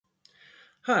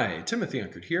Hi, Timothy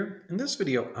Unkert here. In this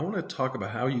video, I want to talk about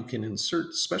how you can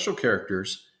insert special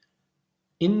characters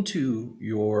into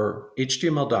your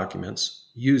HTML documents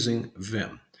using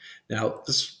Vim. Now,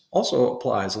 this also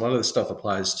applies, a lot of this stuff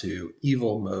applies to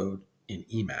evil mode in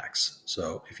Emacs.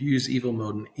 So if you use evil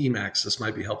mode in Emacs, this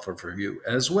might be helpful for you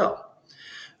as well.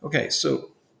 Okay,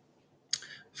 so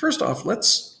first off,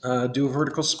 let's do a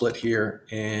vertical split here,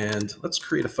 and let's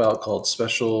create a file called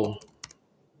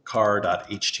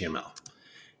specialchar.html.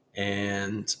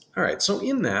 And all right, so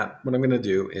in that, what I'm going to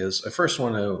do is I first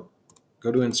want to go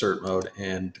to insert mode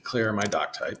and declare my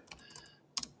doc type,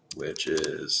 which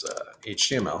is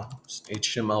HTML,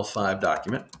 HTML5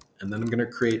 document. And then I'm going to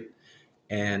create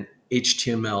an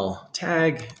HTML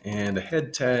tag and a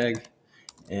head tag.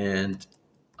 And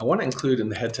I want to include in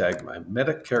the head tag my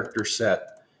meta character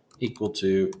set equal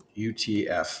to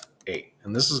UTF-8.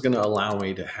 And this is going to allow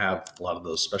me to have a lot of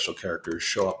those special characters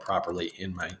show up properly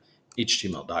in my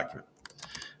HTML document.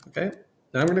 Okay,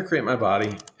 now I'm going to create my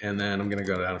body, and then I'm going to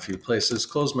go down a few places,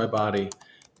 close my body,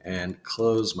 and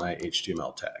close my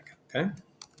HTML tag. Okay,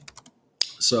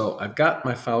 so I've got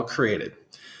my file created.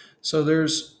 So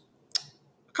there's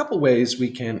a couple ways we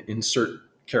can insert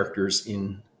characters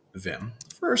in Vim.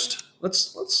 First,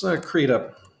 let's create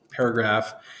a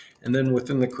paragraph, and then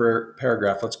within the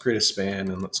paragraph, let's create a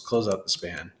span, and let's close out the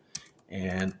span.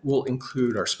 And we'll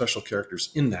include our special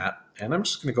characters in that. And I'm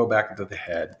just going to go back into the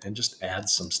head and just add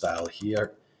some style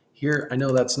here. I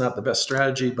know that's not the best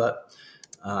strategy, but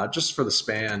just for the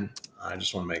span, I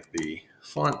just want to make the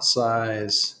font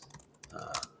size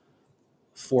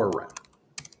 4 rem.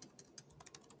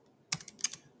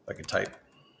 If I can type.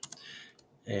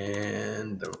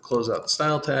 And then we'll close out the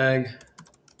style tag.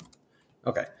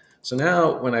 Okay, so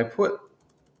now when I put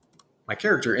my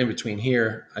character in between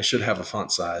here, I should have a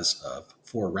font size of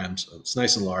 4 rem, so it's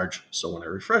nice and large. So when I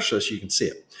refresh this, you can see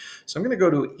it. So I'm going to go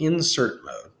to insert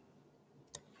mode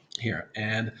here.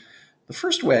 And the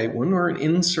first way, when we're in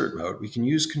insert mode, we can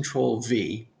use Control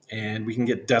V and we can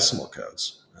get decimal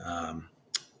codes.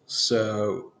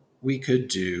 So we could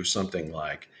do something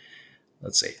like,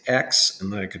 let's say X,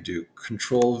 and then I could do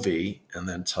Control V and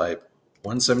then type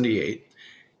 178.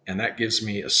 And that gives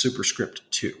me a superscript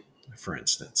 2, for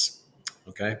instance.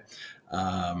 Okay,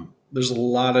 there's a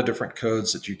lot of different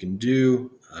codes that you can do.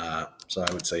 So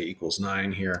I would say equals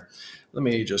 9 here. Let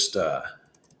me just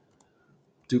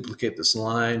duplicate this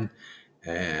line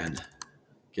and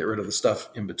get rid of the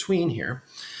stuff in between here.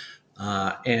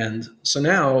 And so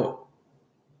now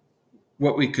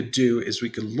what we could do is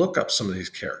we could look up some of these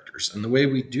characters. And the way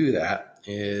we do that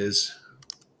is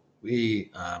we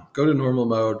go to normal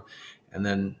mode and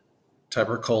then type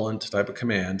our colon to type a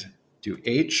command, do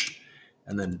H,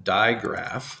 and then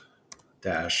digraph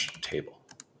dash table.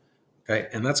 Okay,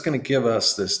 and that's going to give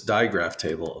us this digraph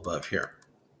table above here.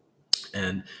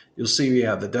 And you'll see we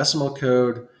have the decimal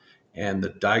code and the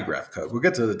digraph code. We'll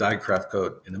get to the digraph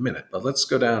code in a minute, but let's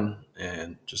go down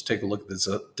and just take a look at this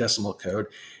decimal code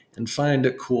and find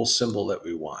a cool symbol that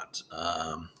we want.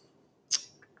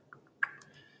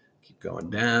 Keep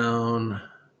going down.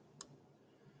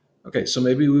 Okay, so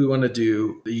maybe we want to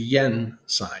do the yen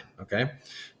sign, okay?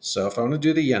 So if I want to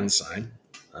do the yen sign,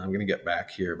 I'm going to get back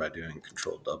here by doing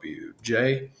Control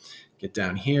WJ, get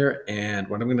down here, and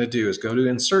what I'm going to do is go to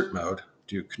insert mode,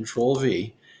 do Control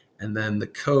V, and then the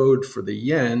code for the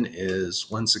yen is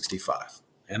 165,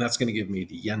 and that's going to give me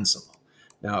the yen symbol.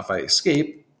 Now if I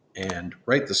escape and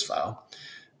write this file,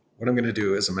 what I'm going to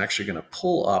do is I'm actually going to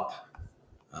pull up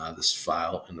this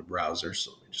file in the browser.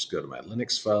 So let me just go to my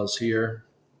Linux files here.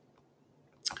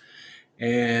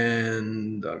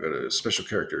 And I'll go to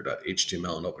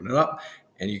specialcharacter.html and open it up.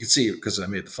 And you can see, because I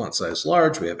made the font size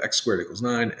large, we have x squared equals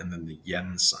 9, and then the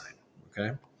yen sign,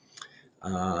 okay?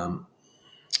 All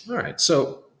right,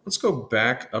 so let's go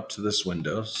back up to this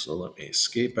window. So let me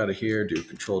escape out of here, do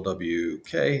Control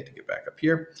WK to get back up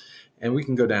here. And we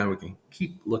can go down, we can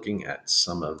keep looking at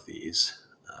some of these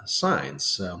signs.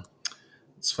 So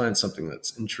let's find something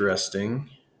that's interesting.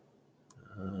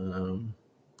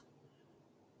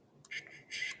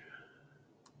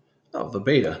 Oh, the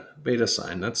beta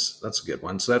sign, that's a good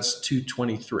one. So that's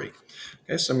 223.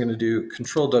 Okay, so I'm going to do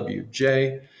Control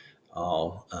WJ.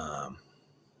 I'll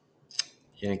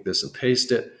yank this and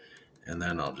paste it, and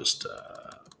then I'll just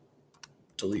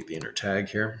delete the inner tag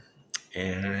here.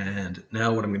 And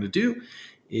now what I'm going to do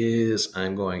is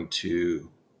I'm going to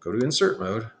go to insert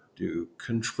mode, do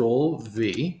Control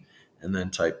V, and then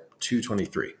type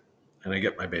 223. And I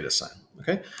get my beta sign.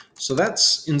 Okay, so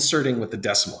that's inserting with the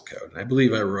decimal code. I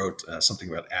believe I wrote something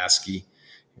about ASCII.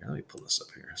 Here, let me pull this up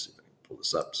here. See if I can pull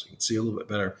this up so you can see a little bit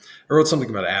better. I wrote something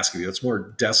about ASCII view. It's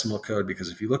more decimal code because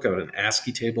if you look at an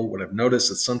ASCII table, what I've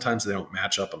noticed is sometimes they don't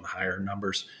match up on the higher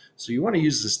numbers. So you want to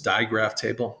use this digraph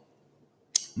table.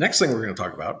 Next thing we're going to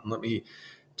talk about, and let me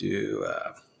do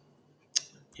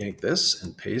yank this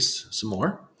and paste some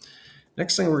more.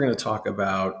 Next thing we're going to talk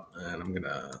about, and I'm going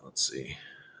to, let's see,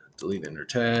 delete inner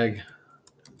tag,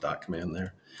 dot command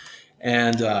there.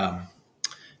 And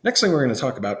next thing we're going to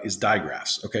talk about is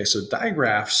digraphs. Okay, so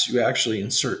digraphs, you actually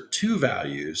insert two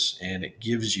values and it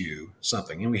gives you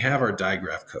something. And we have our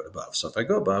digraph code above. So if I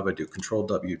go above, I do Control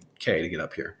WK to get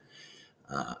up here.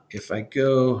 If I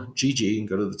go GG and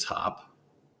go to the top,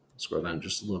 scroll down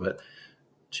just a little bit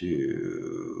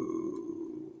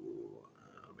to,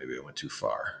 maybe I went too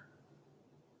far.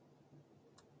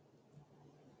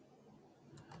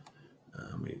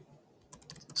 Let me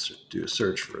do a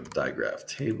search for the digraph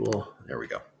table. There we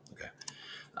go. Okay.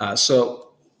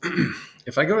 So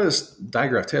if I go to this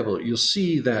digraph table, you'll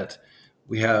see that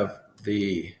we have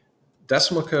the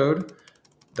decimal code,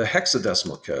 the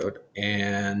hexadecimal code,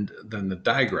 and then the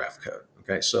digraph code.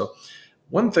 Okay. So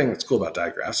one thing that's cool about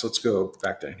digraphs, let's go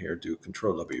back down here, do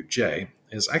Control WJ,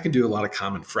 is I can do a lot of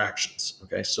common fractions.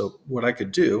 Okay. So what I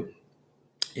could do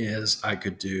is I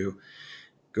could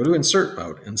go to insert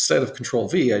mode. Instead of Control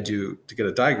V, to get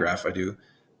a digraph, I do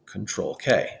Control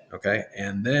K, okay?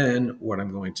 And then what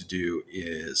I'm going to do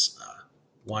is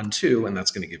 1, 2, and that's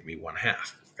going to give me 1/2,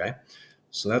 okay?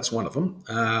 So that's one of them.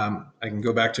 I can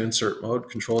go back to insert mode,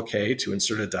 Control K to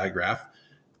insert a digraph,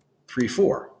 3,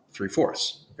 4,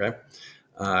 3/4, okay?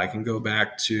 I can go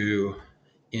back to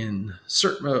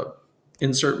insert mode,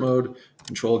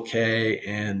 Control K,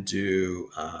 and do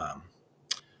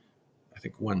I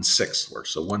think 1/6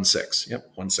 works. So 1/6.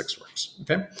 Yep, 1/6 works.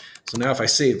 Okay. So now if I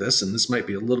save this, and this might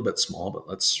be a little bit small, but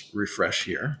let's refresh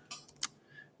here.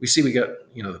 We see we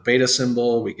get, the beta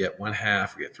symbol, we get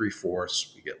 1/2, we get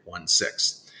 3/4, we get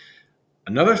 1/6.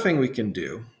 Another thing we can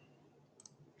do,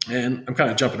 and I'm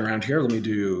kind of jumping around here. Let me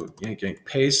do yank, yank,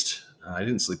 paste. I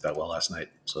didn't sleep that well last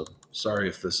night, so sorry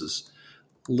if this is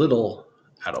a little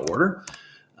out of order.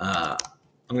 I'm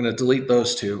going to delete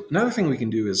those two. Another thing we can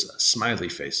do is smiley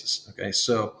faces. Okay,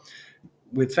 so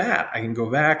with that, I can go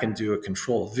back and do a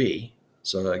Control V.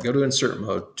 So I go to insert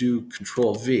mode, do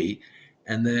Control V,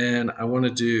 and then I want to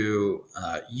do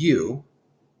U,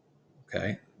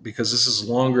 okay, because this is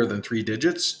longer than 3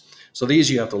 digits. So these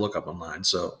you have to look up online.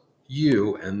 So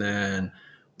U and then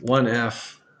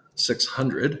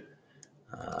 1F600.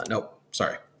 Nope,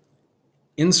 sorry.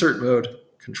 Insert mode,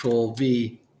 Control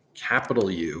V,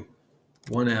 capital U,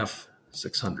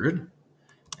 1F600,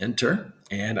 enter,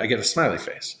 and I get a smiley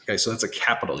face. Okay, so that's a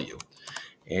capital U.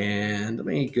 And let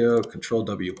me go Control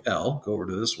WL, go over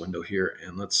to this window here,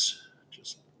 and let's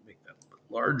just make that a bit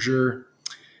larger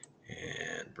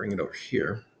and bring it over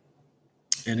here.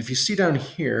 And if you see down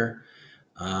here,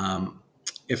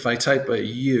 if I type a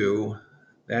U,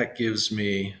 that gives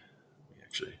me,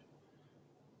 actually,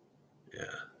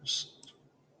 just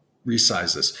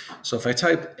resize this. So if I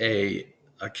type a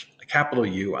capital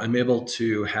U, I'm able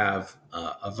to have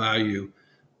a value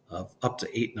of up to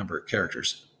 8 number of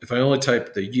characters. If I only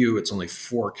type the U, it's only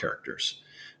 4 characters.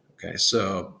 Okay,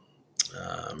 so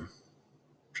I'm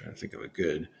trying to think of a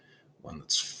good one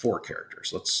that's 4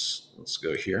 characters. Let's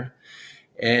go here.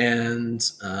 And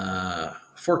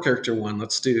 4 character one,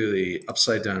 let's do the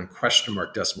upside down question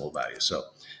mark decimal value.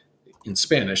 So in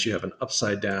Spanish, you have an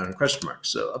upside down question mark.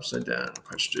 So upside down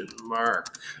question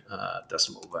mark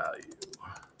decimal value.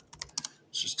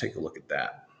 Let's just take a look at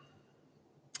that.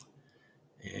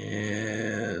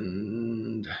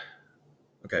 And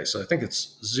okay, so I think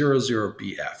it's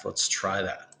 00BF. Let's try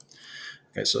that.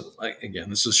 Okay, so again,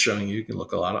 this is showing you can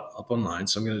look a lot up online.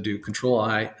 So I'm going to do Control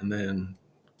I and then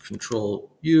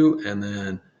Control U and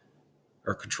then,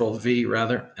 or Control V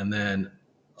rather, and then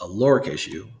a lowercase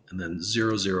u and then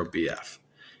 00BF.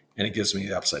 And it gives me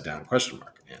the upside down question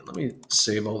mark. And let me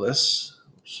save all this.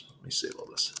 Oops, let me save all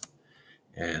this.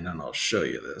 And then I'll show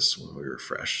you this when we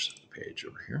refresh the page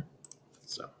over here.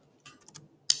 So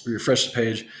we refresh the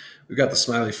page. We've got the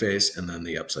smiley face and then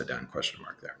the upside down question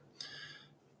mark there.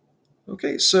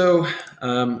 Okay, so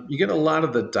you get a lot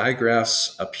of the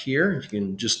digraphs up here. You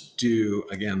can just do,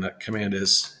 again, that command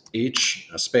is H,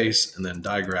 a space, and then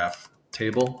digraph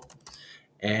table.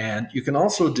 And you can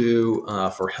also do,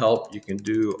 for help, you can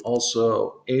do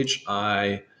also HI,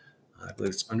 I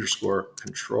believe it's underscore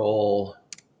Control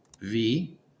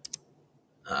V,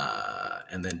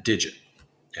 and then digit.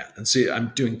 Yeah, and see,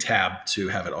 I'm doing tab to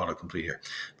have it autocomplete here.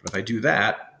 But if I do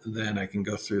that, then I can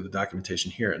go through the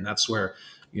documentation here. And that's where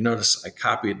you notice I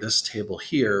copied this table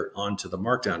here onto the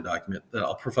Markdown document that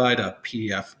I'll provide a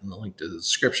PDF and a link to the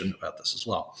description about this as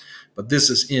well. But this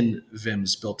is in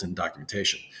VIM's built-in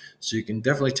documentation. So you can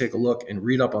definitely take a look and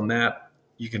read up on that.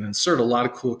 You can insert a lot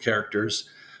of cool characters,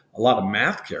 a lot of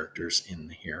math characters in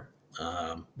here,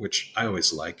 which I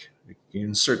always like. You can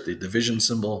insert the division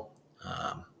symbol,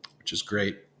 which is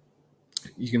great.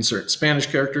 You can insert Spanish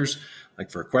characters, like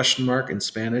for a question mark in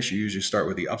Spanish, you usually start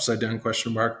with the upside down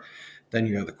question mark. Then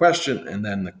you have the question and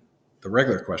then the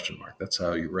regular question mark. That's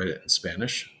how you write it in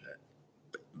Spanish.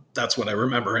 That's what I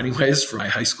remember anyways from my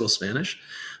high school Spanish.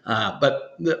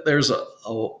 But there's a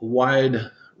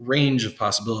wide range of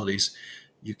possibilities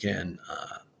you can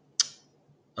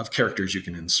of characters you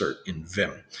can insert in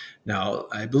Vim. Now,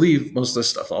 I believe most of this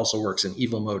stuff also works in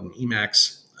Evo mode and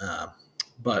Emacs.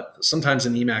 But sometimes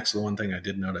in Emacs, the one thing I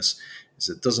did notice is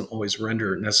it doesn't always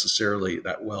render necessarily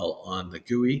that well on the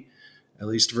GUI, at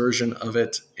least version of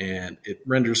it, and it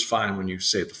renders fine when you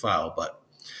save the file. But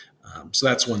so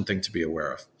that's one thing to be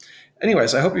aware of.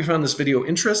 Anyways, I hope you found this video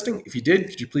interesting. If you did,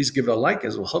 could you please give it a like,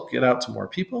 as it will help get out to more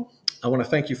people. I want to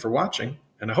thank you for watching,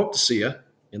 and I hope to see you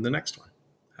in the next one.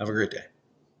 Have a great day.